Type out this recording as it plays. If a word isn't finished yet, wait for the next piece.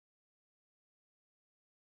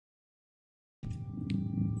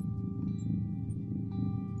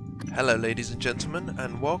Hello ladies and gentlemen,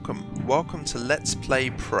 and welcome to Let's Play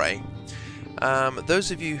Prey.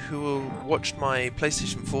 Those of you who watched my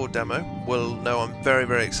PlayStation 4 demo will know I'm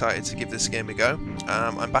very excited to give this game a go.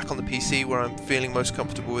 I'm back on the PC where I'm feeling most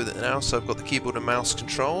comfortable with it now, so I've got the keyboard and mouse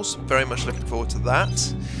controls. Very much looking forward to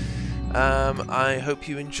that. I hope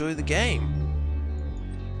you enjoy the game.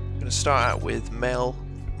 I'm going to start out with male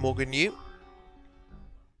Morgan Yu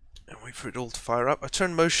and wait for it all to fire up. I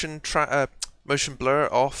turned motion blur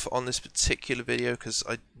off on this particular video because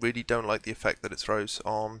I really don't like the effect that it throws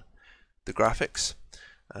on the graphics,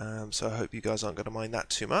 so I hope you guys aren't going to mind that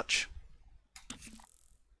too much.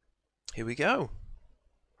 Here we go.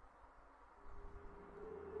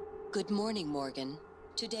 Good morning, Morgan.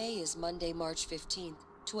 Today is Monday, March 15th,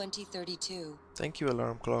 2032. Thank you,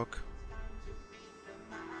 alarm clock.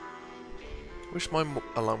 Wish my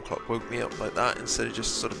alarm clock woke me up like that instead of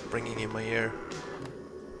just sort of ringing in my ear.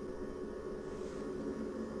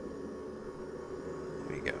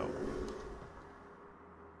 Here we go.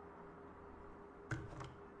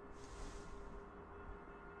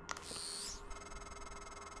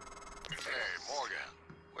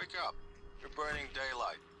 Wake up. You're burning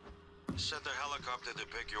daylight. Sent a helicopter to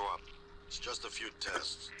pick you up. It's just a few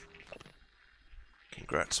tests.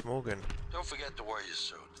 Congrats, Morgan. Don't forget to wear your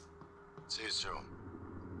suit. See you soon.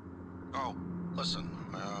 Oh, listen,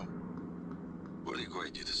 really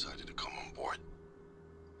great you decided to come on board.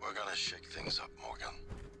 We're gonna shake things up, Morgan.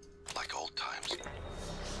 Like old times.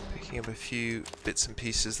 Picking up a few bits and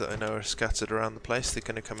pieces that I know are scattered around the place. They're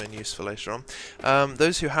going to come in useful later on.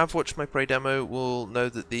 Those who have watched my Prey demo will know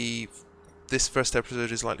that this first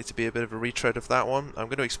episode is likely to be a bit of a retread of that one. I'm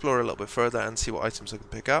going to explore a little bit further and see what items I can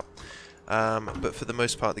pick up. But for the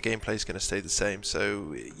most part, the gameplay is going to stay the same.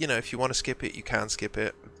 So, you know, if you want to skip it, you can skip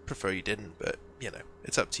it. Prefer you didn't, but, you know,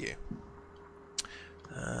 it's up to you.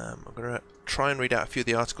 I'm going to try and read out a few of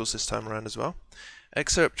the articles this time around as well.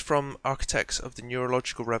 Excerpt from Architects of the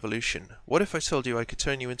Neurological Revolution. What if I told you I could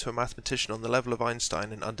turn you into a mathematician on the level of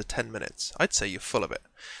Einstein in under 10 minutes? I'd say you're full of it.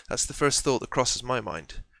 That's the first thought that crosses my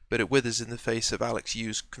mind. But it withers in the face of Alex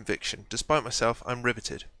Yu's conviction. Despite myself, I'm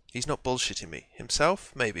riveted. He's not bullshitting me.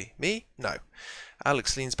 Himself? Maybe. Me? No.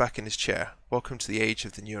 Alex leans back in his chair. Welcome to the age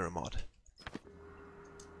of the Neuromod.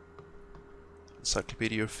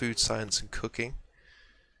 Encyclopedia of Food Science and Cooking.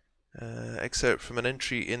 Excerpt from an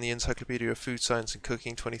entry in the Encyclopedia of Food Science and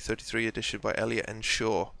Cooking 2033 edition by Elliot N.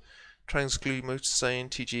 Shaw. Transglutamoxane,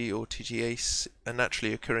 TG or TGase, a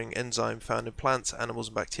naturally occurring enzyme found in plants, animals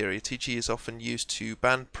and bacteria. TG is often used to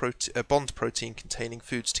bond protein containing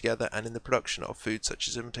foods together and in the production of foods such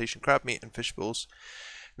as imitation crab meat and fish balls.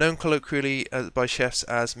 Known colloquially by chefs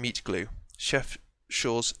as meat glue. Chef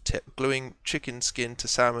Shaw's tip: gluing chicken skin to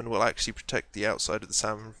salmon will actually protect the outside of the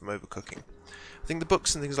salmon from overcooking. I think the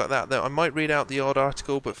books and things like that, though, I might read out the odd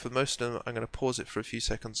article, but for most of them I'm going to pause it for a few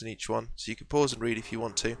seconds in each one, so you can pause and read if you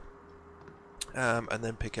want to, and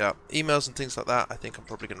then pick it up. Emails and things like that I think I'm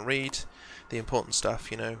probably going to read, the important stuff,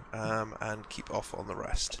 you know, and keep off on the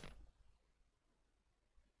rest.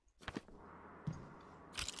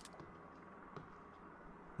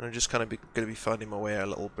 And I'm just kind of going to be finding my way out a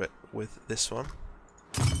little bit with this one.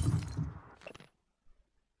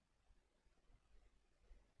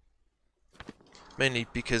 Mainly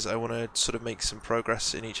because I want to sort of make some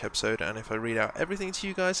progress in each episode, and if I read out everything to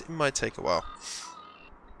you guys, it might take a while.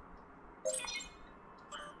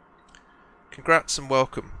 Congrats and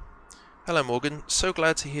welcome. Hello Morgan, so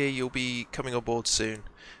glad to hear you'll be coming on board soon.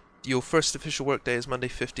 Your first official workday is Monday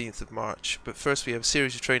 15th of March, but first we have a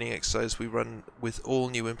series of training exercises we run with all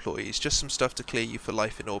new employees. Just some stuff to clear you for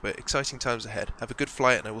life in orbit. Exciting times ahead. Have a good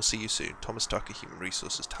flight and I will see you soon. Thomas Tucker, Human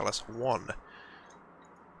Resources, Talos I.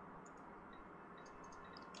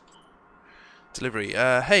 Delivery.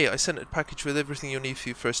 Hey, I sent a package with everything you'll need for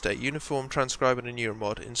your first day. Uniform, transcriber and a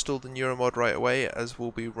Neuromod. Install the Neuromod right away as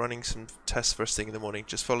we'll be running some tests first thing in the morning.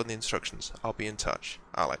 Just follow the instructions. I'll be in touch.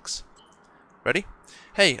 Alex. Ready?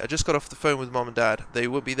 Hey, I just got off the phone with Mom and Dad. They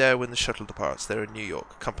will be there when the shuttle departs. They're in New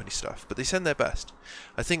York. Company stuff. But they send their best.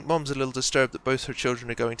 I think Mom's a little disturbed that both her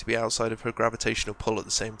children are going to be outside of her gravitational pull at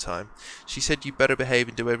the same time. She said you better behave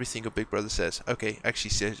and do everything your big brother says. Okay,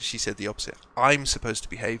 actually she said the opposite. I'm supposed to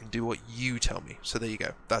behave and do what you tell me. So there you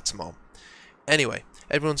go. That's Mom. Anyway,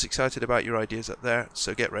 everyone's excited about your ideas up there,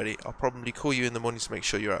 so get ready. I'll probably call you in the morning to make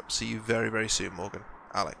sure you're up. See you very soon, Morgan.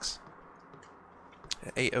 Alex.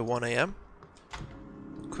 At 8:01 AM.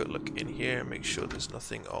 Quick look in here, make sure there's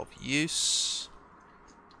nothing of use.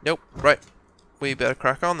 Nope, right. We better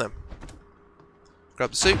crack on then.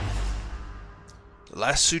 Grab the suit. The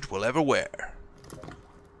last suit we'll ever wear.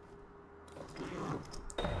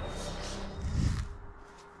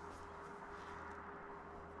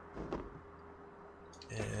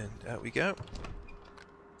 we go.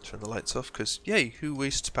 Turn the lights off, because, yay, who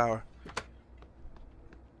wastes power?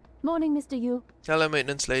 Morning, Mr. Yu. Hello,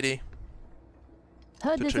 maintenance lady.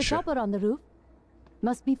 Heard there's a Patricia. chopper on the roof.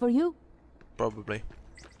 Must be for you. Probably.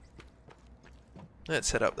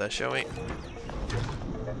 Let's head up there, shall we?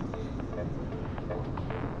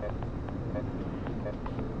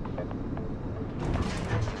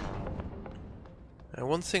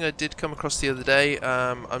 One thing I did come across the other day,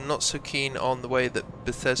 I'm not so keen on the way that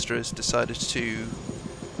Bethesda has decided to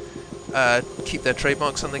keep their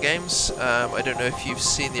trademarks on the games. I don't know if you've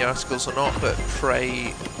seen the articles or not, but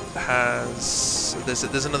Prey has...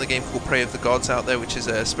 There's another game called Prey of the Gods out there, which is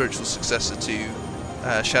a spiritual successor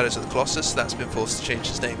to Shadows of the Colossus. That's been forced to change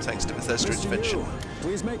its name thanks to Bethesda intervention.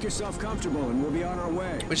 Please make yourself comfortable and we'll be on our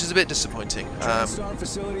way. Which is a bit disappointing. TranStar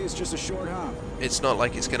facility is just a short hop. It's not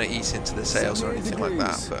like it's going to eat into the sales or anything like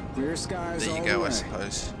that, but Clear skies there you all go, the I way.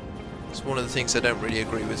 suppose. It's one of the things I don't really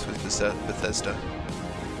agree with Bethesda.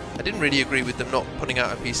 I didn't really agree with them not putting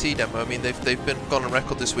out a PC demo. I mean, they've been gone on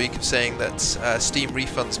record this week of saying that Steam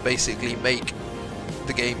refunds basically make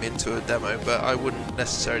the game into a demo, but I wouldn't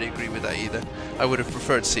necessarily agree with that either. I would have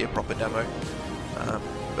preferred to see a proper demo.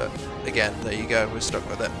 But again, there you go, we're stuck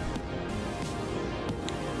with it.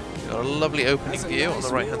 Got a lovely opening That's a view on nice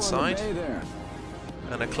the right hand view on the side. bay there.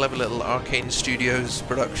 And a clever little Arkane Studios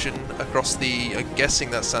production across the, I'm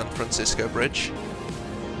guessing that's San Francisco Bridge.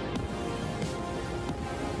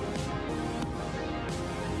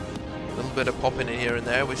 A little bit of popping in here and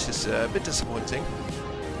there, which is a bit disappointing.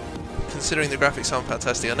 Considering the graphics aren't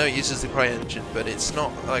fantastic. I know it uses the CryEngine, but it's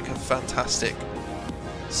not like a fantastic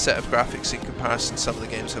set of graphics in comparison to some of the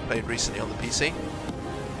games I've played recently on the PC.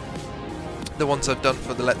 The ones I've done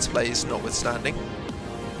for the Let's Plays notwithstanding.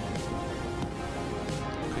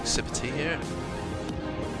 Quick sip of tea here.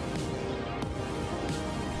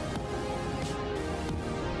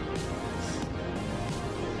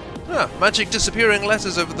 Ah, magic disappearing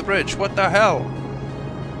letters over the bridge, what the hell?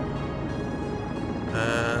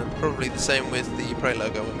 And probably the same with the Prey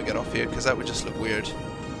logo when we get off here, because that would just look weird.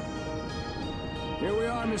 Here we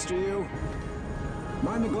are, Mr. Yu.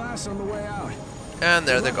 Mind the glass on the way out. And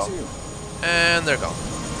there Good they're luck gone. to you. And they're gone.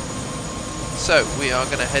 So, we are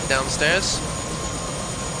going to head downstairs.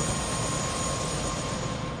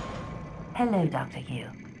 Hello, Dr. Yu.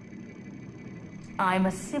 I'm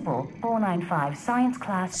a Sybil 495 science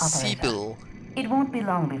class operator. Sybil. It won't be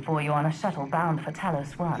long before you're on a shuttle bound for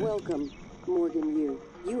Talos I. Welcome, Morgan Yu.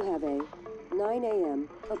 You have a 9 a.m.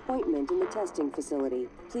 appointment in the testing facility.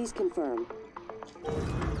 Please confirm.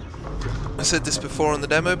 I said this before on the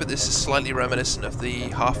demo, but this is slightly reminiscent of the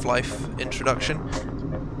Half-Life introduction.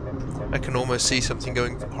 I can almost see something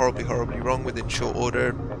going horribly, horribly wrong within short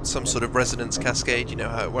order. Some sort of resonance cascade, you know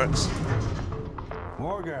how it works.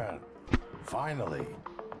 Morgan, finally.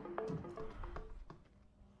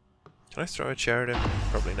 Can I throw a chair at him?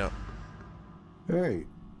 Probably not. Hey,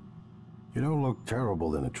 you don't look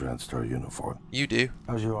terrible in a TranStar uniform. You do.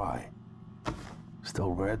 How's your eye?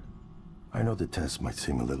 Still red? I know the test might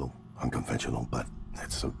seem a little unconventional, but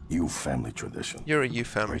it's a Yu family tradition. You're a U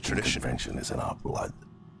family Breaking tradition. convention is in our blood.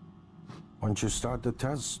 Once you start the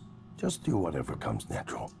test, just do whatever comes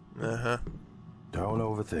natural. Uh-huh. Don't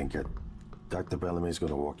overthink it. Dr. Bellamy's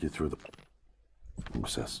gonna walk you through the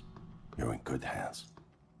process. You're in good hands.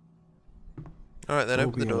 Alright then, We'll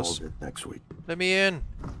open the be in doors. orbit next week. Let me in.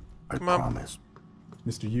 I Come on. promise.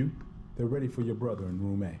 Mr. Yu, they're ready for your brother in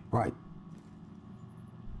room A. Right.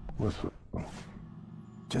 Listen.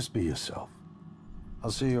 Just be yourself.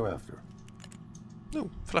 I'll see you after. Ooh,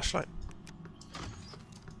 flashlight.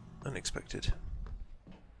 Unexpected.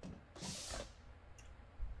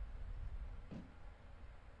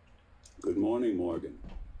 Good morning, Morgan.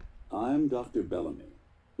 I'm Dr. Bellamy.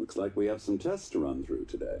 Looks like we have some tests to run through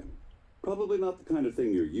today. Probably not the kind of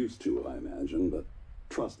thing you're used to, I imagine, but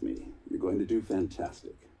trust me, you're going to do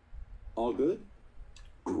fantastic. All good?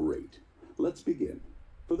 Great. Let's begin.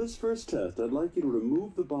 For this first test, I'd like you to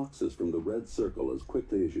remove the boxes from the red circle as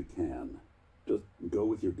quickly as you can. Just go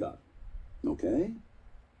with your gut. Okay?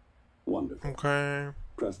 Wonderful. Okay.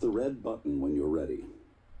 Press the red button when you're ready.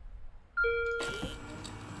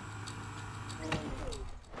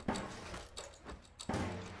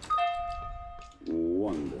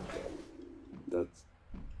 Wonderful. That's...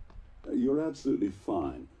 You're absolutely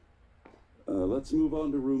fine. Let's move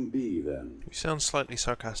on to room B, then. You sound slightly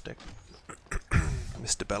sarcastic.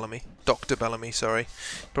 Mr. Bellamy. Dr. Bellamy, sorry.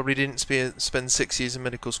 Probably didn't spend 6 years in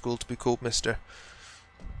medical school to be called Mr.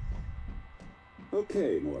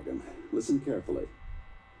 Okay, Morgan. Listen carefully.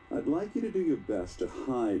 I'd like you to do your best to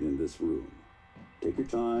hide in this room. Take your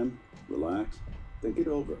time, relax, think it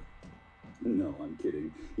over. No, I'm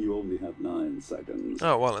kidding. You only have 9 seconds.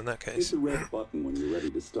 Oh, well, in that Hit case. the red button when you're ready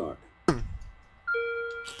to start.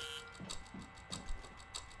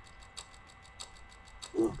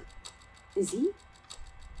 Look. Is he?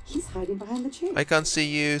 He's hiding behind the chair. I can't see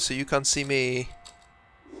you, so you can't see me.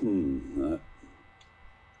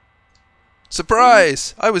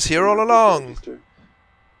 Surprise! I was here all along! Register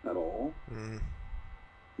at all?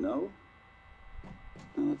 No?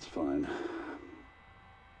 No, that's fine.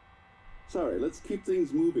 Sorry, let's keep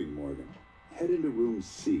things moving, Morgan. Head into room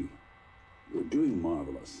C. You're doing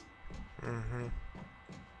marvelous.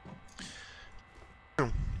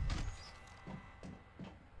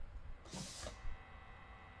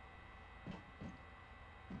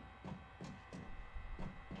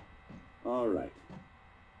 All right.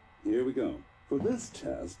 Here we go. For this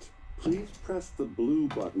test, please press the blue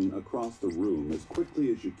button across the room as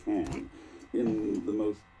quickly as you can, in the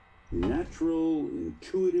most natural,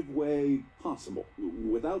 intuitive way possible,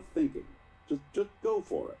 without thinking. Just go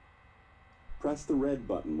for it. Press the red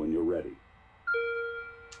button when you're ready.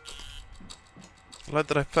 I like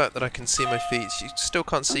the fact that I can see my feet. You still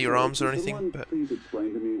can't see your arms or anything, but Please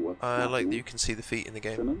explain to me what's I like that happening. you can see the feet in the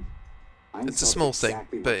game. Simmons? It's a small thing,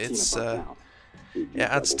 but it's it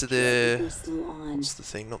adds to the We're still on. what's the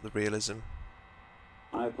thing, not the realism.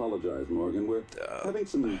 I apologize, Morgan. We're having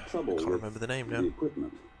some trouble can't with remember the name now. the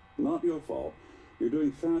equipment. Not your fault. You're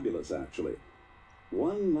doing fabulous, actually.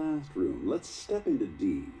 One last room. Let's step into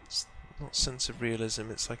D. It's not sense of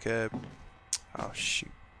realism. It's like a oh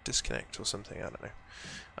shoot, disconnect or something. I don't know.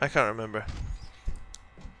 I can't remember.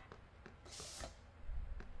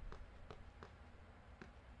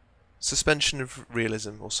 Suspension of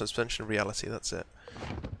realism or suspension of reality. That's it.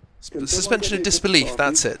 Can Suspension someone of get me a cup of disbelief. coffee?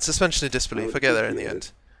 That's it. Suspension of disbelief. I get there in the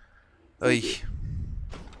end. Oy.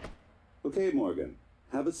 Okay, Morgan.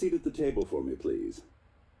 Have a seat at the table for me, please.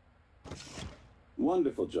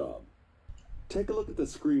 Wonderful job. Take a look at the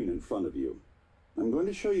screen in front of you. I'm going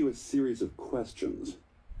to show you a series of questions.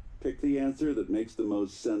 Pick the answer that makes the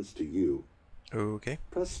most sense to you. Okay.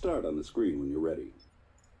 Press start on the screen when you're ready.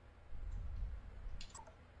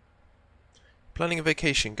 Planning a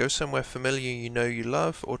vacation. Go somewhere familiar you know you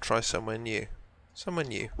love, or try somewhere new. Somewhere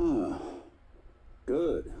new. Ah,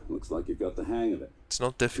 good. Looks like you've got the hang of it. It's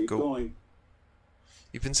not Keep difficult. going.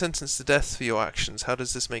 You've been sentenced to death for your actions. How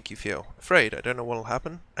does this make you feel? Afraid. I don't know what'll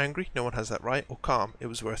happen. Angry. No one has that right. Or calm. It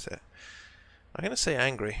was worth it. I'm gonna say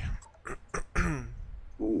angry.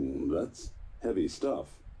 Ooh, that's heavy stuff.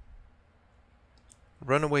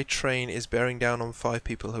 Runaway train is bearing down on 5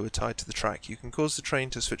 people who are tied to the track. You can cause the train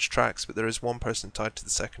to switch tracks, but there is 1 person tied to the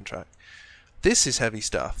second track. This is heavy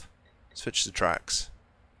stuff. Switch the tracks.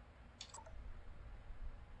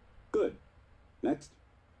 Good. Next.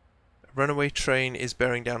 A runaway train is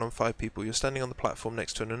bearing down on 5 people. You're standing on the platform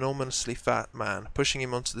next to an enormously fat man. Pushing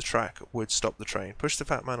him onto the track would stop the train. Push the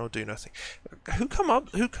fat man or do nothing. Who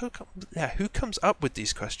comes up with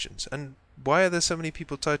these questions? And why are there so many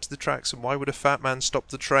people tied to the tracks? And why would a fat man stop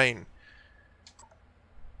the train?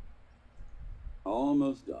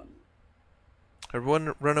 Almost done. A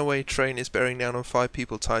runaway train is bearing down on 5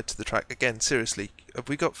 people tied to the track. Again, seriously, have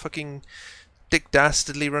we got fucking Dick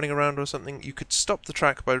Dastardly running around or something? You could stop the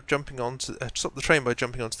track by jumping onto stop the train by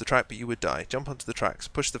jumping onto the track, but you would die. Jump onto the tracks,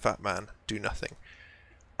 push the fat man, do nothing.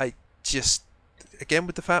 I just again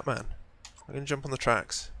with the fat man. I'm gonna jump on the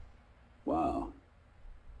tracks. Wow.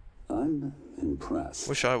 I'm impressed.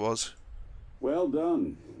 Wish I was. Well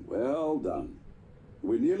done. Well done.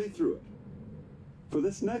 We're nearly through it. For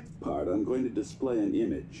this next part, I'm going to display an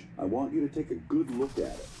image. I want you to take a good look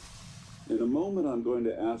at it. In a moment, I'm going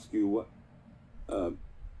to ask you what...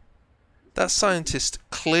 That scientist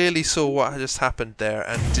clearly saw what had just happened there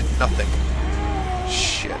and did nothing.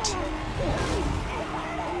 Shit.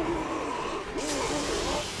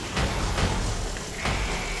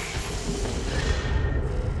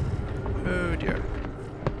 Oh dear.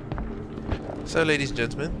 So, ladies and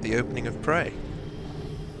gentlemen, the opening of Prey.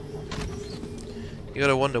 You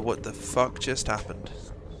gotta wonder what the fuck just happened.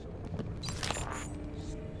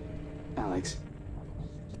 Alex.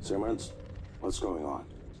 Simmons, what's going on?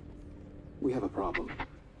 We have a problem.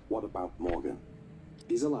 What about Morgan?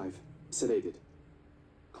 He's alive, sedated.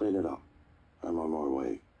 Clean it up. I'm on my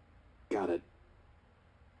way. Got it.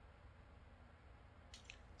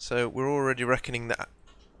 So, we're already reckoning that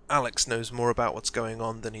Alex knows more about what's going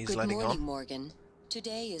on than he's Good letting morning, on. Morgan.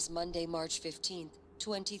 Today is Monday, March 15th,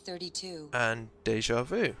 2032. And deja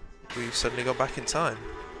vu. We've suddenly got back in time.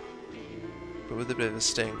 But with a bit of a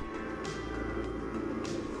sting.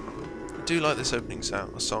 I do like this opening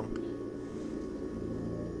song.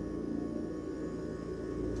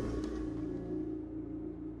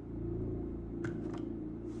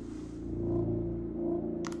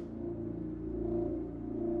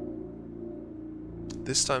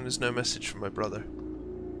 This time there's no message from my brother.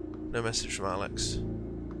 No message from Alex.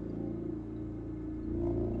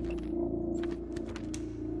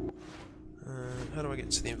 How do I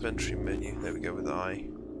get to the inventory menu? There we go with I.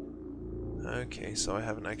 Okay, so I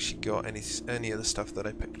haven't actually got any of the stuff that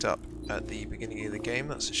I picked up at the beginning of the game.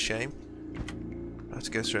 That's a shame. I have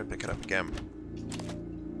to go through and pick it up again.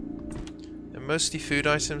 They're mostly food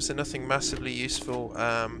items. They're nothing massively useful,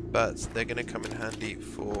 but they're going to come in handy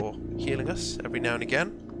for healing us every now and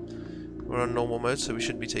again. We're on normal mode, so we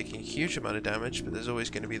shouldn't be taking a huge amount of damage, but there's always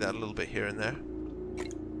going to be that little bit here and there.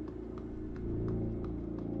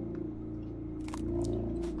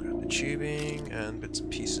 Grab the tubing and bits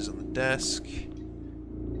and pieces on the desk.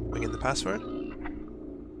 Bring in the password.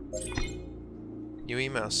 New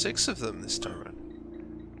email, 6 of them this time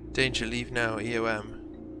around. Danger, leave now, EOM.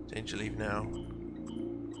 Danger, leave now.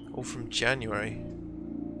 All from January.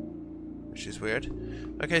 Which is weird.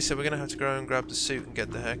 Okay, so we're going to have to go and grab the suit and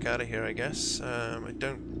get the heck out of here, I guess. I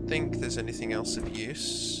don't think there's anything else of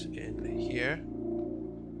use in here.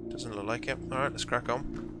 Doesn't look like it. Alright, let's crack on.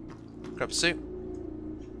 Grab the suit.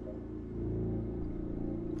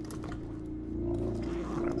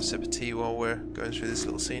 Grab a sip of tea while we're going through this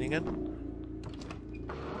little scene again.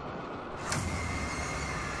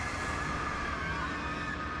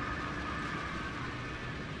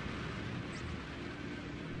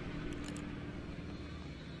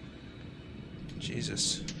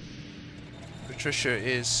 Jesus. Patricia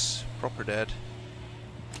is proper dead.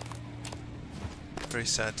 Very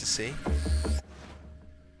sad to see.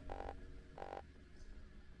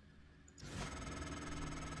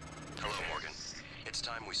 Hello, Morgan. It's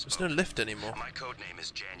time we spoke. There's no lift anymore. My code name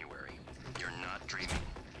is January. You're not dreaming.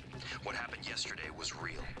 What happened yesterday was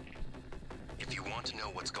real. If you want to know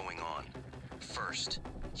what's going on, first,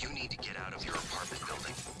 you need to get out of your apartment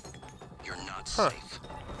building. You're not safe.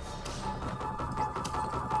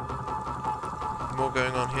 More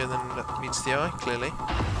going on here than meets the eye, clearly.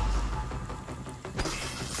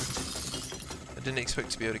 I didn't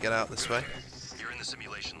expect to be able to get out this way. You're in the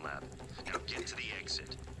simulation lab. Now get to the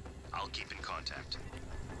exit. I'll keep in contact.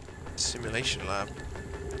 Simulation lab.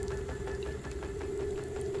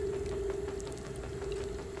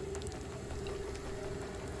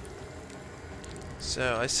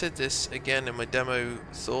 So I said this again in my demo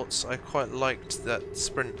thoughts. I quite liked that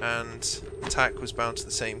sprint and attack was bound to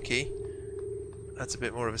the same key. Adds a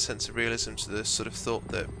bit more of a sense of realism to the sort of thought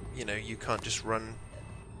that, you know, you can't just run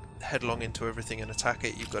headlong into everything and attack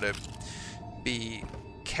it. You've got to be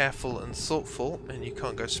careful and thoughtful, and you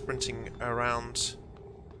can't go sprinting around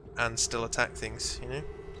and still attack things, you know?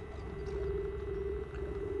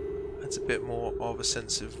 Adds a bit more of a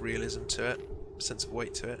sense of realism to it, a sense of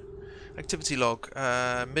weight to it. Activity log,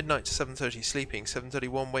 midnight to 7:30 sleeping,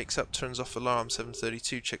 7:31 wakes up, turns off alarm,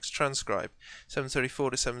 7:32 checks transcribe,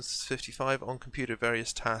 7:34 to 7:55 on computer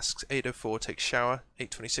various tasks, 8:04 takes shower,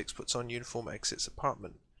 8:26 puts on uniform, exits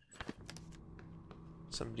apartment.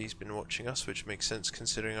 Somebody's been watching us, which makes sense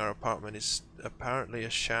considering our apartment is apparently a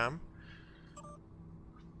sham.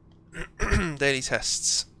 Daily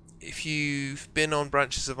tests. If you've been on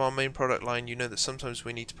branches of our main product line, you know that sometimes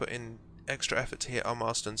we need to put in extra effort to hit our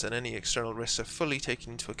milestones, and any external risks are fully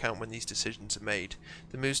taken into account when these decisions are made.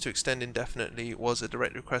 The moves to extend indefinitely was a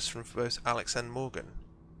direct request from both Alex and Morgan.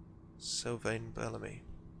 Sylvain Bellamy.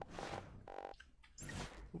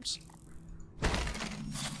 Oops.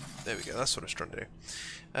 There we go, that's what I was trying to do.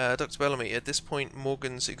 Dr. Bellamy, at this point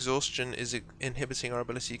Morgan's exhaustion is inhibiting our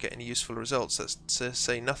ability to get any useful results. That's to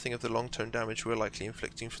say nothing of the long-term damage we're likely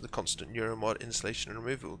inflicting from the constant neuromod installation and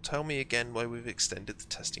removal. Tell me again why we've extended the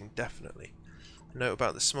testing indefinitely. A note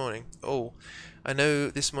about this morning. Oh, I know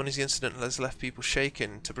this morning's incident has left people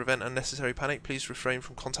shaken. To prevent unnecessary panic, please refrain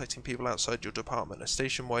from contacting people outside your department. A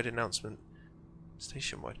station-wide announcement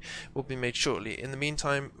will be made shortly. In the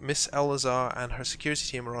meantime, Miss Elazar and her security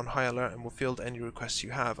team are on high alert and will field any requests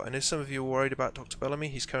you have. I know some of you are worried about Dr. Bellamy.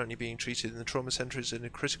 He's currently being treated in the trauma centre in a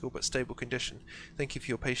critical but stable condition. Thank you for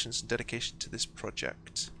your patience and dedication to this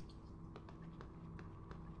project.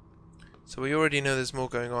 So we already know there's more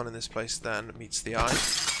going on in this place than meets the eye.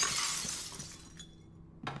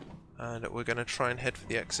 And we're going to try and head for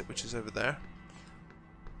the exit, which is over there.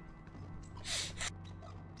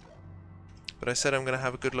 But I said I'm going to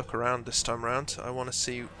have a good look around this time around. I want to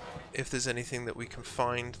see if there's anything that we can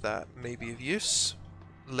find that may be of use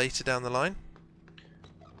later down the line.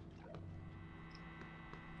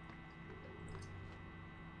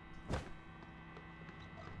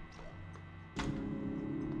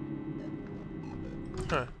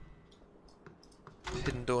 Huh.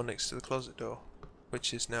 Hidden door next to the closet door,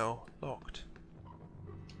 which is now locked.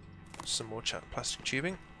 Some more plastic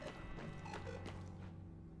tubing.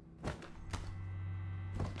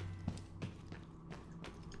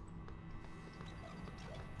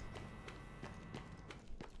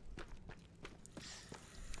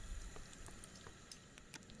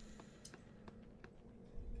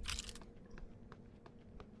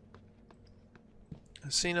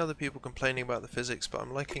 I've seen other people complaining about the physics, but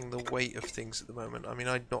I'm liking the weight of things at the moment. I mean,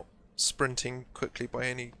 I'm not sprinting quickly by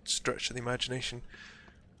any stretch of the imagination,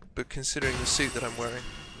 but considering the suit that I'm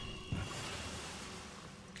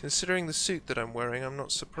wearing... I'm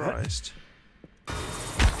not surprised.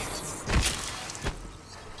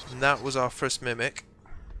 And that was our first mimic.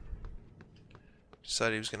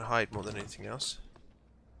 Decided he was going to hide more than anything else.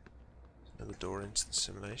 Another door into the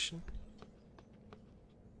simulation.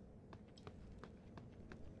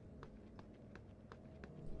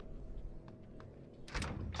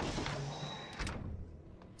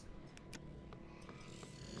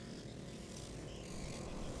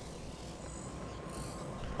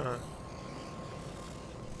 Huh.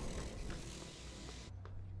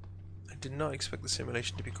 I did not expect the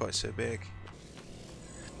simulation to be quite so big.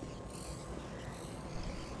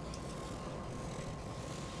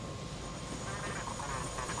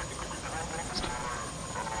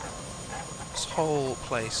 This whole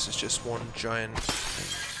place is just one giant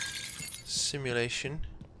simulation,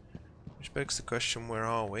 which begs the question, where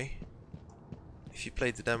are we? If you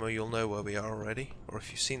played the demo, you'll know where we are already, or if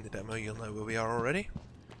you've seen the demo, you'll know where we are already.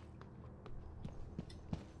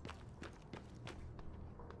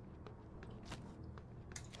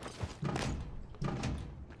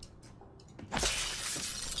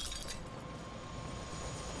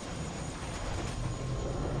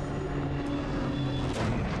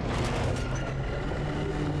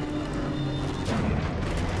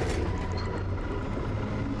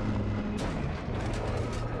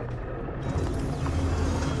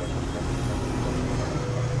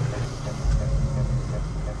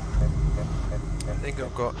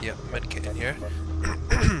 I've got, yeah, medkit in here.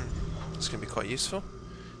 It's going to be quite useful.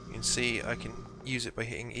 You can see I can use it by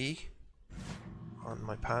hitting E on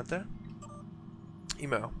my pad there.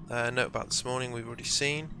 Email. Note about this morning we've already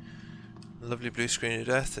seen. Lovely blue screen of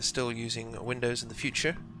death. They're still using Windows in the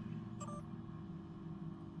future.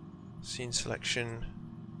 Scene selection.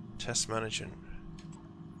 Test management.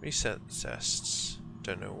 Reset the tests.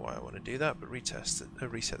 Don't know why I want to do that, but reset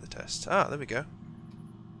the test. Ah, there we go.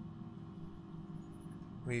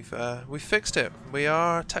 We've fixed it. We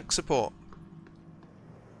are tech support.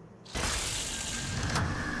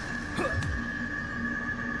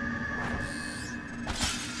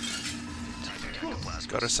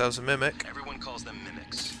 Got ourselves a mimic. Everyone calls them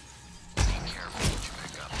mimics. Be careful what you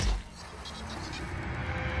pick up.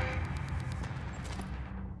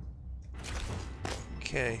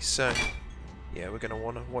 Okay, so yeah, we're gonna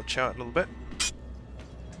want to watch out a little bit.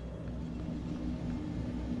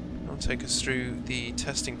 Take us through the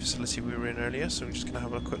testing facility we were in earlier, so we're just going to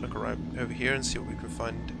have a quick look around over here and see what we can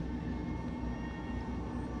find.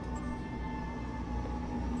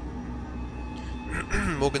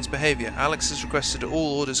 Morgan's behaviour. Alex has requested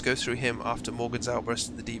all orders go through him after Morgan's outburst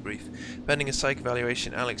at the debrief. Pending a psych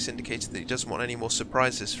evaluation, Alex indicated that he doesn't want any more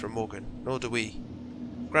surprises from Morgan, nor do we.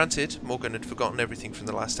 Granted, Morgan had forgotten everything from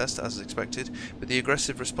the last test, as expected, but the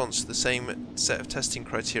aggressive response to the same set of testing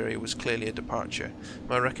criteria was clearly a departure.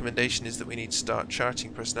 My recommendation is that we need to start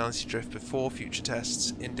charting personality drift before future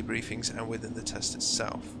tests, in debriefings, and within the test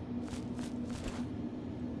itself.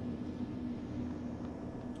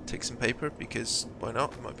 Take some paper, because why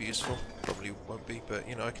not? It might be useful. Probably won't be, but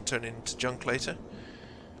you know, I can turn it into junk later.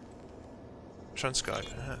 Transcribe.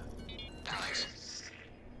 Alex.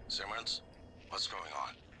 Simmons, what's going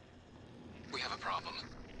on? We have a problem.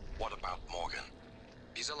 What about Morgan?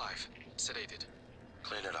 He's alive. Sedated.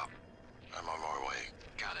 Clean it up. I'm on my way.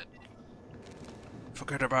 Got it.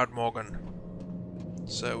 Forget about Morgan.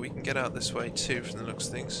 So we can get out this way too, from the looks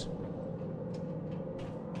of things.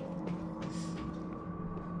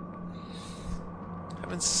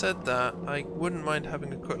 Having said that, I wouldn't mind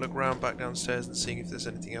having a quick look round back downstairs and seeing if there's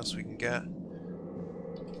anything else we can get.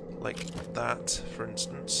 Like that, for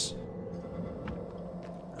instance.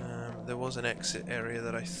 There was an exit area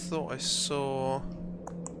that I thought I saw.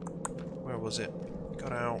 Where was it?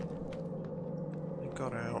 Got out. I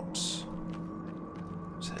got out.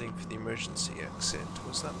 I was heading for the emergency exit.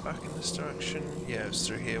 Was that back in this direction? Yeah, it was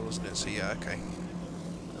through here, wasn't it? So yeah, okay.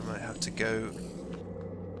 I might have to go...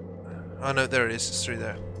 Oh no, there it is. It's through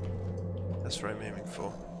there. That's where I'm aiming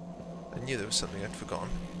for. I knew there was something I'd forgotten.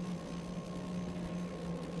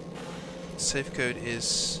 Safe code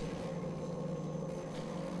is...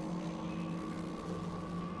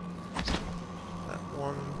 that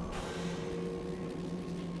one.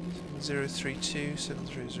 7032,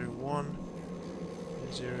 7301.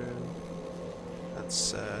 0.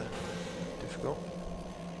 That's difficult.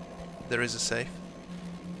 There is a safe.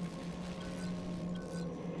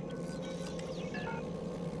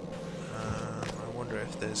 I wonder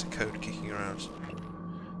if there's a code kicking around.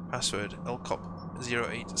 Password LCOP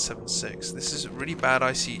 0876. This is really bad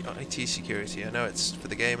IT security. I know it's for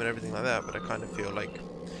the game and everything like that, but I kind of feel like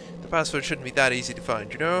the password shouldn't be that easy to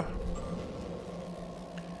find, you know?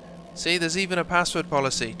 See, there's even a password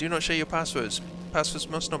policy. Do not share your passwords. Passwords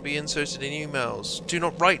must not be inserted in emails. Do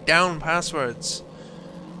not write down passwords.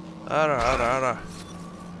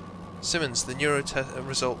 Simmons, the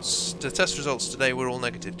test results today were all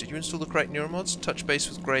negative. Did you install the correct neuromods? Touch base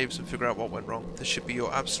with Graves and figure out what went wrong. This should be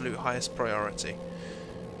your absolute highest priority.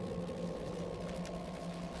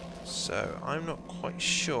 So, I'm not quite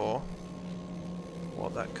sure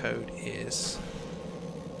what that code is.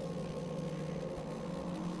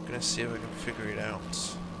 I'm gonna see if I can figure it out.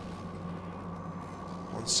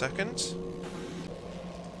 1 second.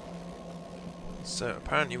 So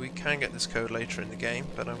apparently we can get this code later in the game,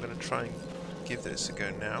 but I'm going to try and give this a go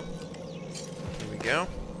now. Here we go.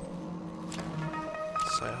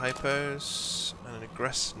 So hypos and an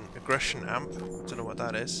aggression amp. Don't know what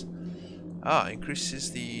that is.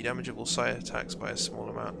 Increases the damageable psi attacks by a small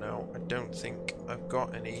amount. Now I don't think I've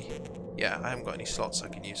got any. Yeah, I haven't got any slots I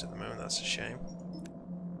can use at the moment. That's a shame.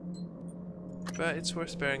 But it's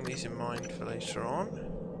worth bearing these in mind for later on.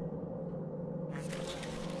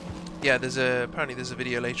 Yeah, apparently there's a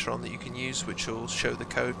video later on that you can use which will show the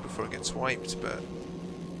code before it gets wiped, but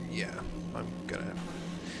yeah, I'm gonna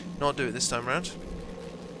not do it this time around.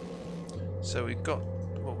 So we've got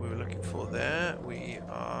what we were looking for there. We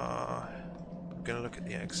are gonna look at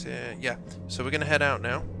the X here. Yeah, so we're gonna head out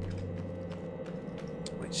now,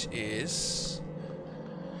 which is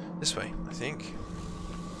this way, I think.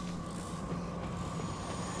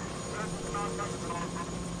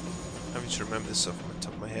 Having to remember this off the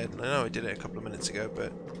top of my head, and I know I did it a couple of minutes ago,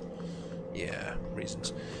 but yeah,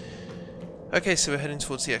 reasons. Okay, so we're heading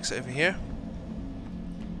towards the exit over here.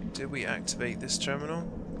 Did we activate this terminal?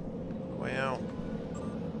 Way out?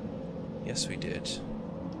 Yes, we did.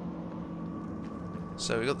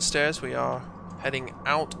 So we got the stairs. We are heading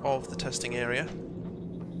out of the testing area.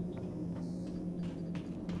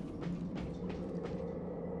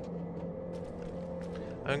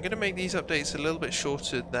 I'm going to make these updates a little bit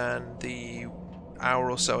shorter than the hour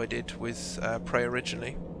or so I did with Prey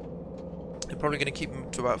originally. I'm probably going to keep them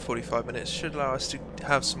to about 45 minutes. Should allow us to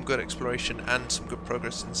have some good exploration and some good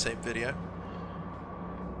progress in the same video.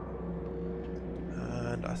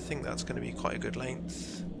 And I think that's going to be quite a good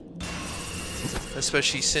length.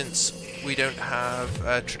 Especially since we don't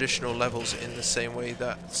have traditional levels in the same way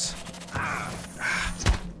that...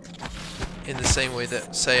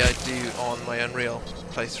 say, I do on my Unreal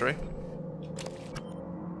playthrough.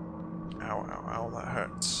 Ow, ow, ow, that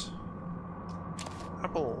hurts.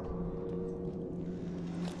 Apple!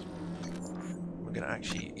 We're gonna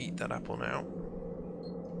actually eat that apple now.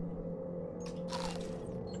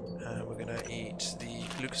 And we're gonna eat the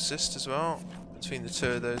glucosist as well. Between the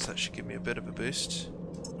two of those, that should give me a bit of a boost.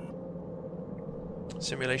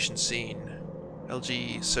 Simulation scene.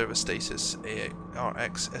 LG server status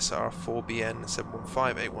ARX SR4BN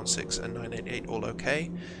 715816 and 988 all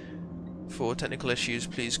okay. For technical issues,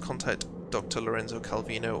 please contact Dr. Lorenzo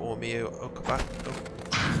Calvino or Mio Okabe.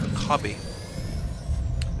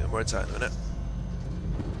 The words out in a minute.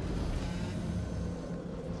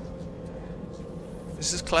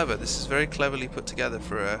 This is clever. This is very cleverly put together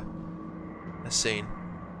for a scene.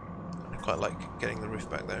 I quite like getting the roof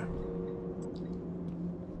back there.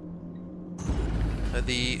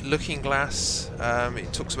 The looking glass,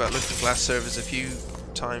 it talks about looking glass servers a few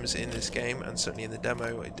times in this game, and certainly in the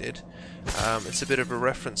demo I did. It's a bit of a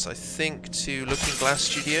reference, I think, to Looking Glass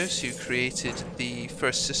Studios, who created the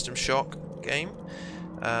first System Shock game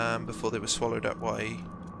before they were swallowed up by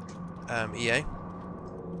EA.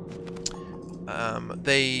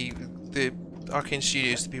 The Arkane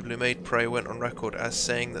Studios, the people who made Prey, went on record as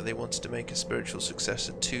saying that they wanted to make a spiritual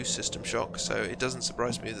successor to System Shock, so it doesn't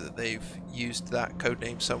surprise me that they've used that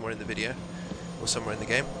codename somewhere in the video, or somewhere in the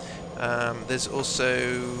game. There's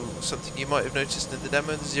also something you might have noticed in the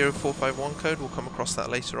demo, the 0451 code, we'll come across that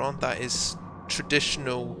later on. That is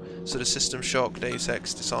traditional sort of System Shock, Deus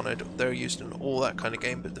Ex, Dishonored, they're used in all that kind of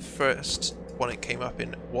game, but the first one it came up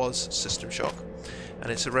in was System Shock, and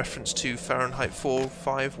it's a reference to Fahrenheit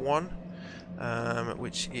 451.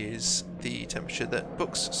 Which is the temperature that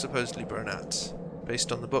books supposedly burn at,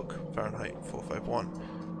 based on the book Fahrenheit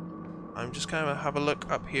 451. I'm just going to have a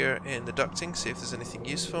look up here in the ducting, see if there's anything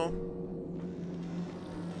useful,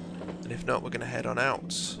 and if not, we're going to head on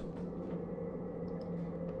out.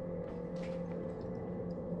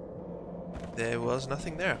 There was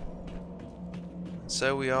nothing there,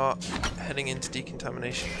 so we are heading into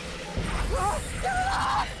decontamination.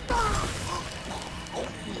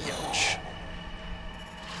 Ouch.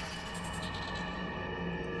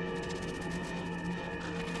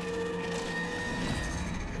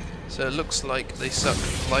 So it looks like they suck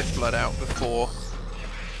lifeblood out before.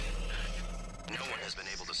 No one has been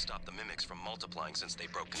able to stop the mimics from multiplying since they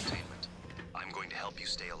broke containment. I'm going to help you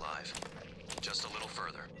stay alive. Just a little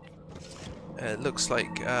further. It looks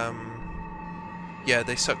like, yeah,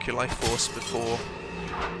 they suck your life force before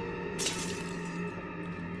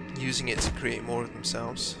using it to create more of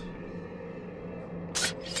themselves.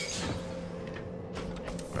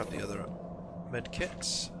 Grab the other med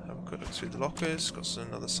kits. Have a quick look through the lockers. Got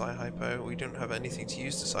another psi hypo. We don't have anything to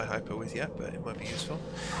use the psi hypo with yet, but it might be useful.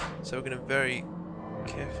 So we're going to very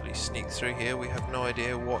carefully sneak through here. We have no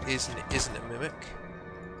idea what is and isn't a mimic.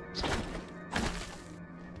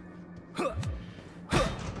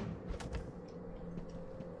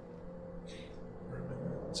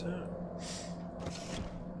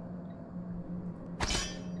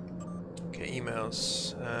 Okay,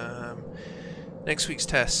 emails. Next week's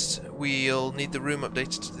test, we'll need the room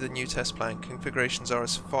updated to the new test plan. Configurations are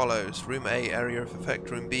as follows. Room A, area of effect.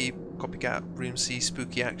 Room B, copycat. Room C,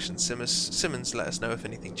 spooky action. Simmons, let us know if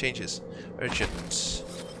anything changes. Urgent.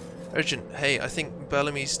 Urgent. Hey, I think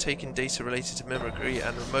Bellamy's taken data related to mimicry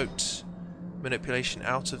and remote manipulation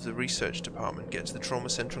out of the research department. Get to the trauma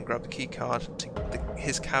center and grab the key card to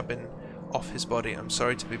his cabin off his body. I'm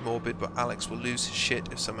sorry to be morbid, but Alex will lose his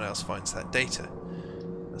shit if someone else finds that data.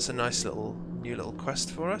 That's a nice little new little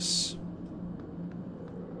quest for us.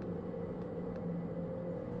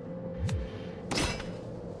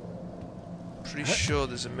 Pretty sure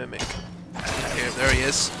there's a mimic in here. There he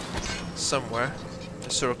is, somewhere. I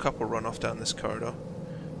saw a couple run off down this corridor,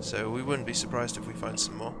 so we wouldn't be surprised if we find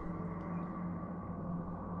some more.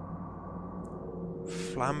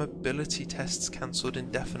 Flammability tests cancelled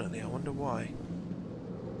indefinitely. I wonder why.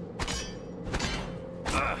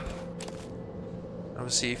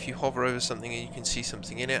 Obviously, if you hover over something and you can see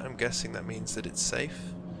something in it, I'm guessing that means that it's safe.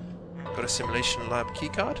 Got a simulation lab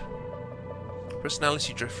keycard.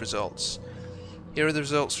 Personality drift results. Here are the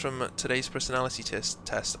results from today's personality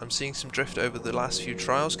test. I'm seeing some drift over the last few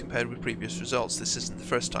trials compared with previous results. This isn't the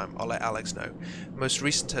first time. I'll let Alex know. The most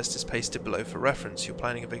recent test is pasted below for reference. You're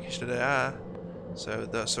planning a vacation today. So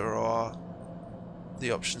those are the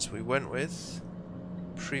options we went with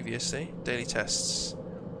previously. Daily tests.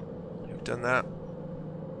 We've done that.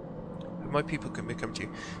 My people can become to you.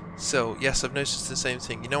 So, yes, I've noticed the same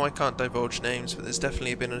thing. You know I can't divulge names, but there's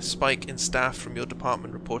definitely been a spike in staff from your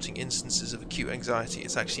department reporting instances of acute anxiety.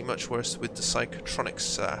 It's actually much worse with the psychotronics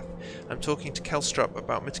staff. I'm talking to Kelstrup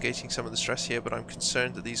about mitigating some of the stress here, but I'm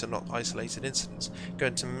concerned that these are not isolated incidents.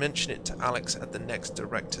 Going to mention it to Alex at the next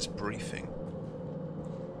director's briefing.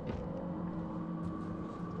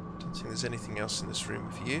 Don't think there's anything else in this room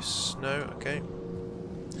of use. No? Okay.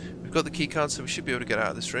 We've got the key card, so we should be able to get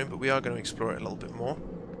out of this room, but we are going to explore it a little bit more.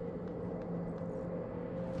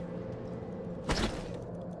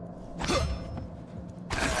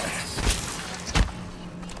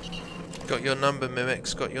 Got your number,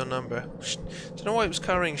 mimics, got your number. Don't know why it was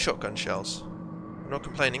carrying shotgun shells. I'm not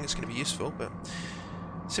complaining, it's going to be useful, but...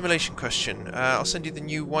 Simulation question. I'll send you the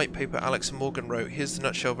new white paper Alex and Morgan wrote. Here's the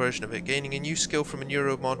nutshell version of it. Gaining a new skill from a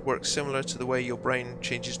neuromod works similar to the way your brain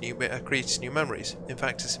creates new memories. In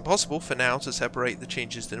fact, it's impossible for now to separate the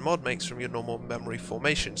changes that a mod makes from your normal memory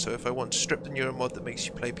formation. So if I want to strip the neuromod that makes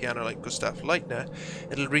you play piano like Gustav Leitner,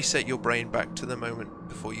 it'll reset your brain back to the moment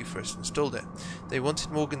before you first installed it. They wanted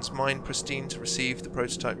Morgan's mind pristine to receive the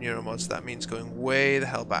prototype neuromods. That means going way the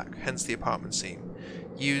hell back, hence the apartment scene.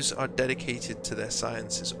 Yous are dedicated to their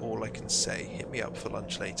science is all I can say. Hit me up for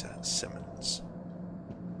lunch later, Simmons.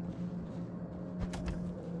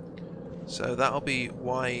 So that'll be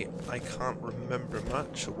why I can't remember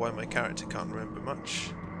much, or why my character can't remember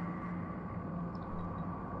much.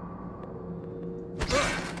 Don't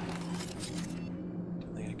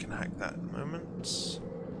think I can hack that at the moment.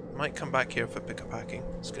 Might come back here for pick-up hacking.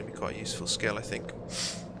 It's going to be quite a useful skill, I think.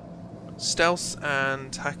 Stealth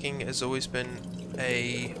and hacking has always been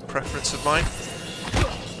a preference of mine.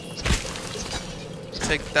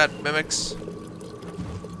 Take that, mimics.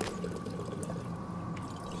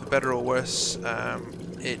 For better or worse,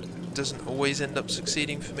 it doesn't always end up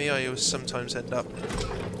succeeding for me. I always sometimes end up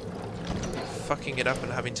fucking it up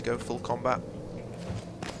and having to go full combat.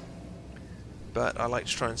 But I like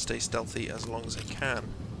to try and stay stealthy as long as I can.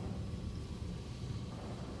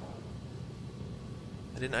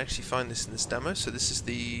 I didn't actually find this in this demo, so this is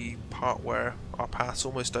the part where our paths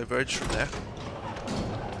almost diverge from there.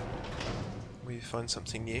 We find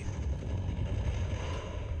something new.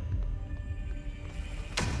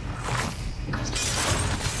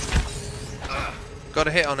 Got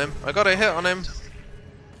a hit on him. I got a hit on him.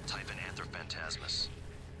 Typhon Phantasmus.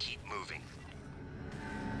 Keep moving.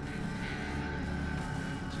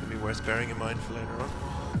 It's gonna be worth bearing in mind for later on.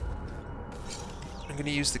 I'm going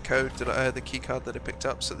to use the code that the key card that I picked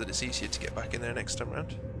up so that it's easier to get back in there next time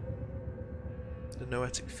around. The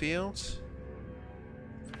noetic field.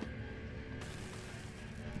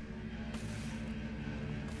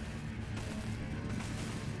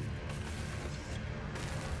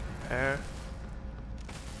 Repair.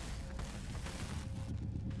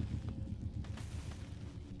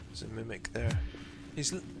 There's a mimic there.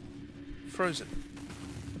 He's frozen.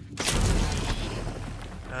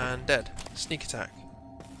 And dead. Sneak attack.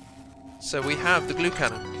 So we have the glue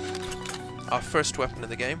cannon. Our first weapon of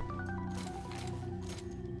the game.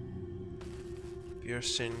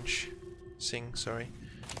 Sing,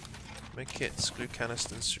 Medkits, glue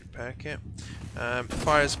canisters, repair kit.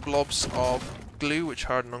 Fires blobs of glue which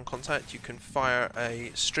harden on contact. You can fire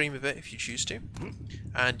a stream of it if you choose to.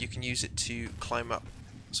 And you can use it to climb up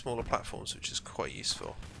smaller platforms, which is quite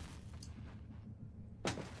useful.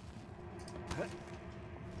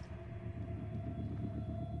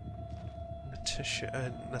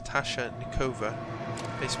 Natasha Nikova,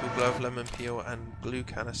 baseball glove, lemon peel, and glue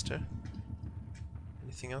canister.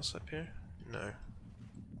 Anything else up here? No.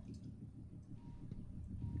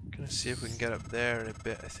 Gonna see if we can get up there in a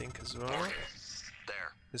bit, I think, as well.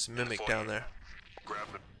 There. There's a mimic down there. Grab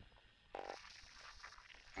the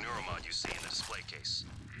neuromod you see in the display case.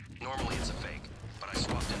 Normally it's a fake, but I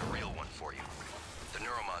swapped in a real one for you. The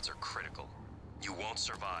neuromods are critical. You won't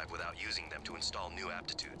survive without using them to install new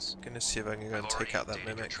aptitudes. Gonna see if I can go and take out that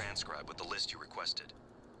mimic. Your transcribe with the list you requested.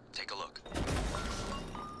 Take a look.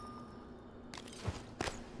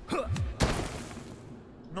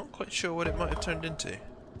 Not quite sure what it might have turned into.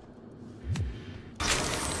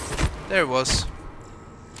 There it was.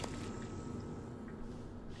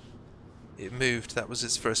 It moved. That was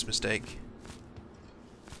its first mistake.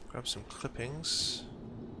 Grab some clippings.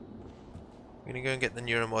 I'm gonna go and get the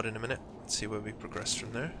neuromod in a minute. Let's see where we progress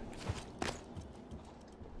from there.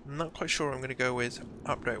 I'm not quite sure I'm going to go with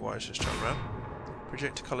update wise this time around.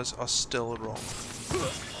 Projector colours are still wrong.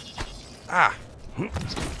 Ah!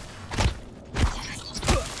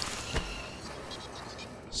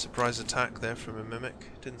 Surprise attack there from a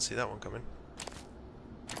mimic. Didn't see that one coming.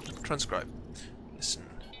 Transcribe. Listen.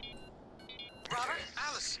 Robert?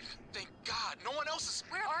 Alice! Thank God! No one else is...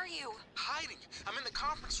 Where are you? Hiding! I'm in the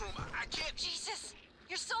conference room. I can't... Jesus!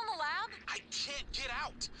 You're still in the lab? I can't get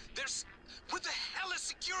out! There's... What the hell is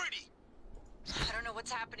security? I don't know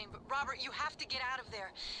what's happening, but Robert, you have to get out of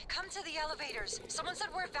there. Come to the elevators. Someone said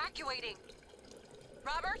we're evacuating.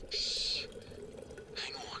 Robert? Shh.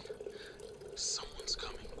 Hang on. Someone's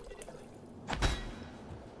coming.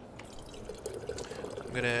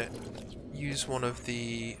 I'm gonna use one of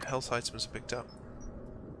the health items I picked up.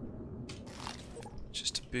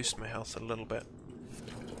 Just to boost my health a little bit.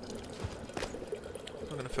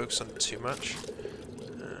 I'm not going to focus on it too much.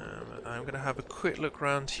 I'm going to have a quick look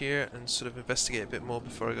around here and sort of investigate a bit more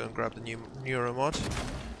before I go and grab the new neuromod,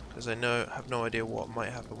 because I have no idea what might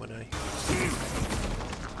happen when I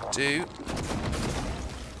do.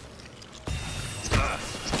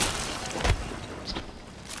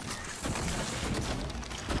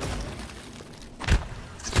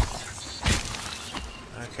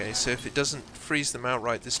 Okay, so if it doesn't freeze them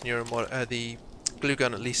outright, this neuromod, the glue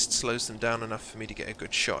gun at least slows them down enough for me to get a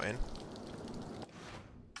good shot in.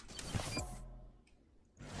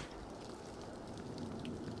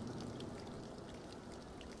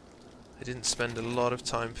 I didn't spend a lot of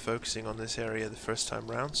time focusing on this area the first time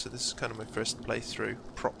round, so this is kind of my first playthrough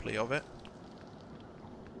properly of it.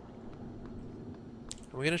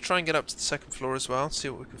 And we're going to try and get up to the second floor as well, see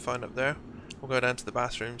what we can find up there. We'll go down to the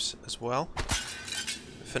bathrooms as well. But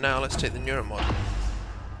for now, let's take the neuromod.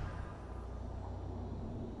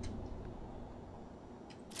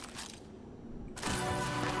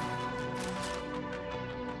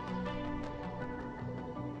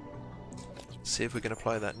 See if we can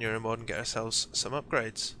apply that neuromod and get ourselves some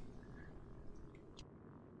upgrades.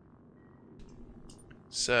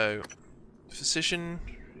 So, physician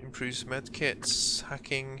improves med kits,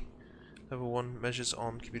 hacking, level 1 measures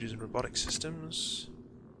on computers and robotic systems,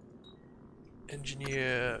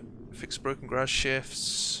 engineer fix broken grass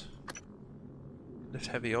shifts, lift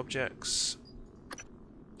heavy objects,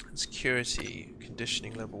 and security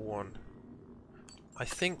conditioning level 1. I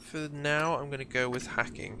think for now I'm going to go with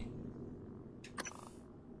hacking.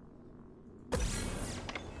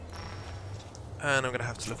 And I'm going to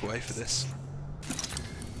have to look away for this.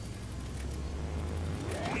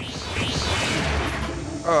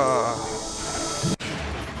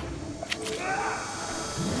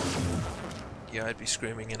 Yeah, I'd be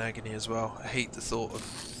screaming in agony as well. I hate the thought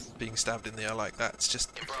of being stabbed in the eye like that. It's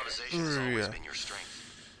just... Improvisation's always been your strength.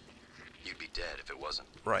 dead if it wasn't.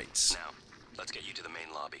 Right. Now, let's get you to the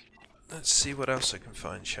main lobby. Let's see what else I can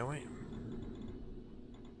find, shall we?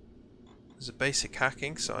 There's a basic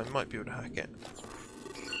hacking, so I might be able to hack it.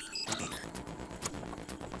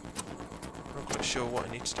 Not quite sure what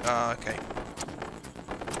I need to do. Ah, okay.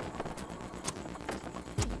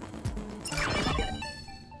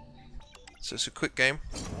 So it's a quick game.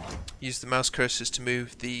 Use the mouse cursors to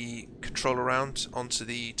move the control around onto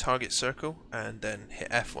the target circle, and then hit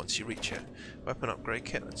F once you reach it. Weapon upgrade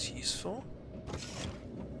kit, that's useful.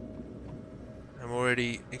 I'm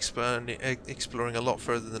already exploring a lot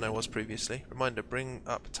further than I was previously. Reminder, bring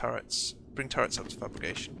turrets up to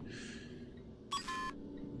fabrication.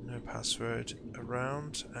 No password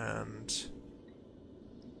around, and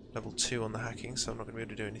level 2 on the hacking, so I'm not going to be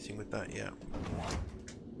able to do anything with that yet.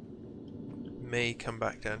 May come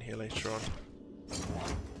back down here later on.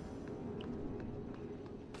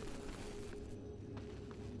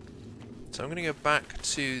 So I'm going to go back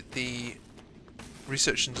to the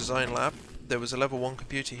research and design lab. There was a level 1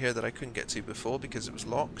 computer here that I couldn't get to before because it was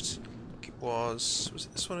locked. It was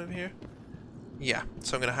it this one over here? Yeah,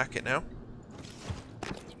 so I'm going to hack it now.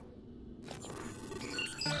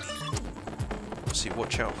 See,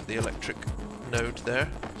 watch out for the electric node there.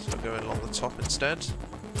 So I'll go along the top instead.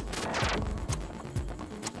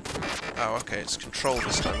 Oh, okay, it's control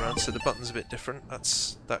this time around, so the button's a bit different.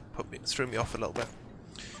 That threw me off a little bit.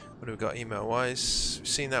 What do we got email-wise? We've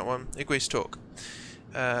seen that one. Igwe's talk.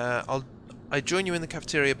 I join you in the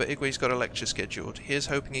cafeteria, but Igwe's got a lecture scheduled. Here's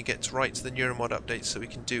hoping he gets right to the neuromod updates so we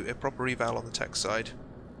can do a proper eval on the tech side.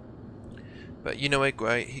 But you know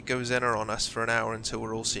Igwe, he goes Zenner on us for an hour until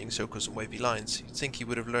we're all seeing circles and wavy lines. You'd think he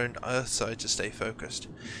would have learned Earthside to stay focused.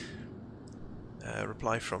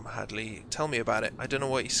 Reply from Hadley. Tell me about it. I don't know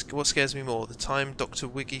what scares me more, the time Dr.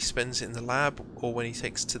 Wiggy spends in the lab or when he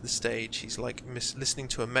takes to the stage. He's like listening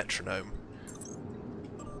to a metronome.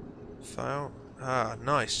 File. Ah,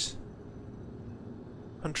 nice.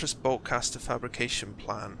 Huntress Boltcaster fabrication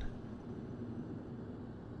plan.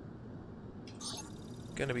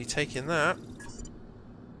 Gonna be taking that.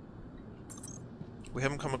 We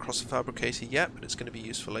haven't come across a fabricator yet, but it's going to be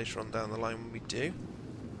useful later on down the line when we do.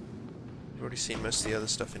 We've already seen most of the other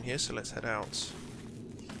stuff in here, so let's head out.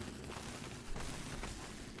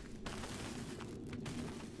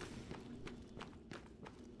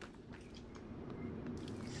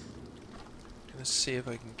 Gonna see if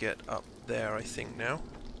I can get up there, I think, now.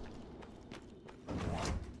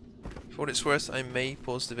 For what it's worth, I may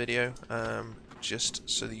pause the video, just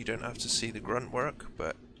so that you don't have to see the grunt work,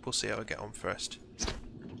 but we'll see how I get on first.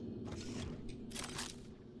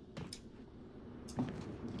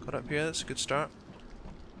 Got up here, that's a good start.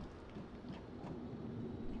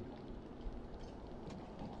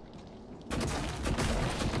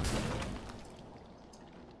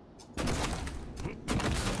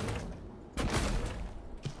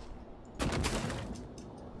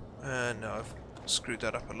 No, I've screwed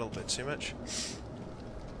that up a little bit too much.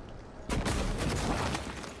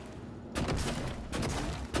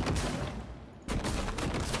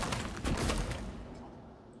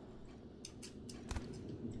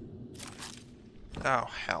 Oh,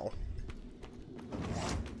 hell.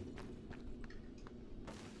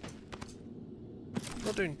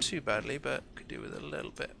 Not doing too badly, but could do with a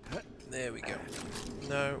little bit. There we go.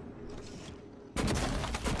 No.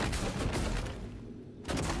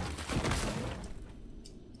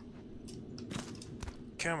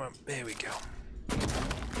 Come on, there we go. I'm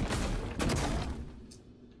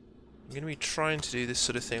going to be trying to do this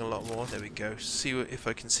sort of thing a lot more. There we go. See if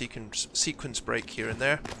I can sequence break here and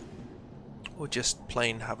there. Or just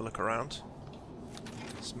plain have a look around.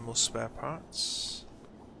 Some more spare parts.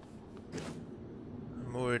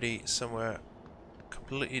 I'm already somewhere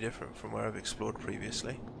completely different from where I've explored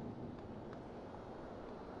previously.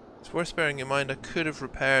 It's worth bearing in mind I could have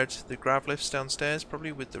repaired the grav lifts downstairs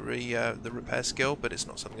probably with the repair skill, but it's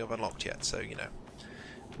not something I've unlocked yet, so you know.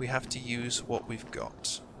 We have to use what we've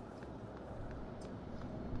got.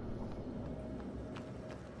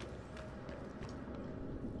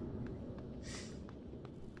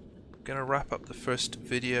 I'm going to wrap up the first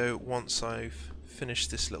video once I've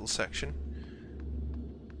finished this little section,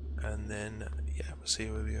 and then yeah, we'll see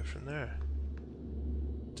where we go from there.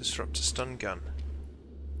 Disrupt a stun gun,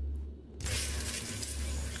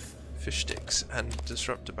 fish sticks, and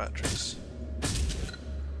disruptor batteries.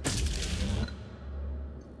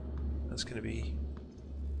 That's going to be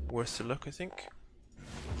worth a look, I think.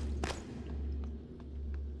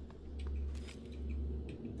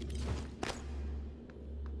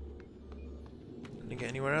 Can I get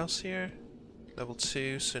anywhere else here? Level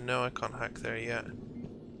 2, so no, I can't hack there yet.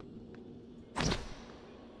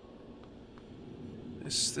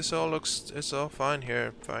 This all looks, it's all fine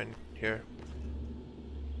here. Fine here.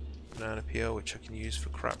 Banana peel, which I can use for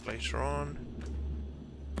crap later on.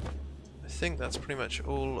 I think that's pretty much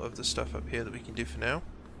all of the stuff up here that we can do for now.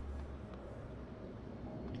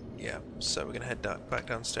 Yeah, so we're gonna head back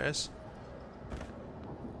downstairs.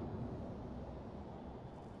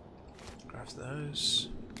 Grab those.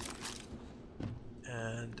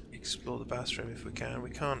 And explore the bathroom if we can. We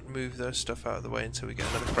can't move those stuff out of the way until we get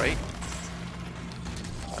another crate.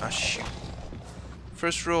 Ah, shoot.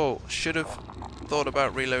 First roll, should have thought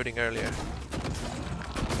about reloading earlier.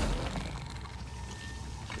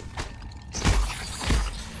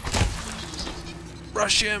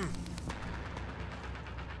 Rush him!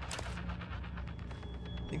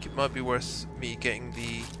 I think it might be worth me getting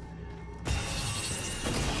the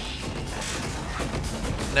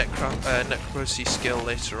necropsy skill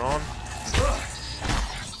later on.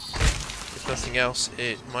 If nothing else,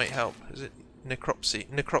 it might help. Is it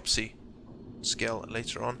necropsy skill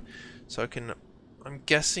later on? So I'm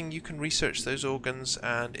guessing you can research those organs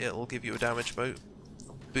and it'll give you a damage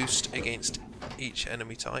boost against each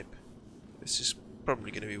enemy type. This is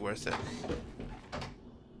probably going to be worth it.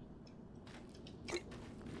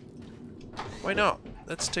 Why not?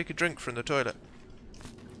 Let's take a drink from the toilet.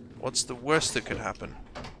 What's the worst that could happen?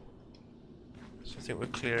 So I think we're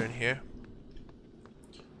clear in here.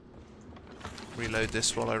 Reload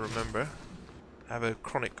this while I remember. I have a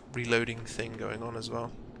chronic reloading thing going on as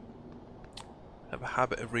well. I have a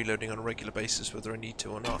habit of reloading on a regular basis whether I need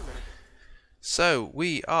to or not. So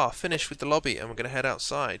we are finished with the lobby and we're going to head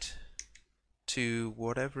outside to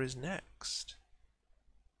whatever is next.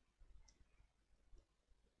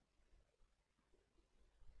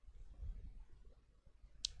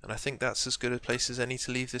 And I think that's as good a place as any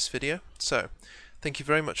to leave this video. So, thank you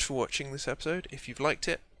very much for watching this episode. If you've liked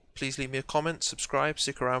it, please leave me a comment, subscribe,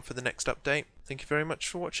 stick around for the next update. Thank you very much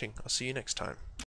for watching. I'll see you next time.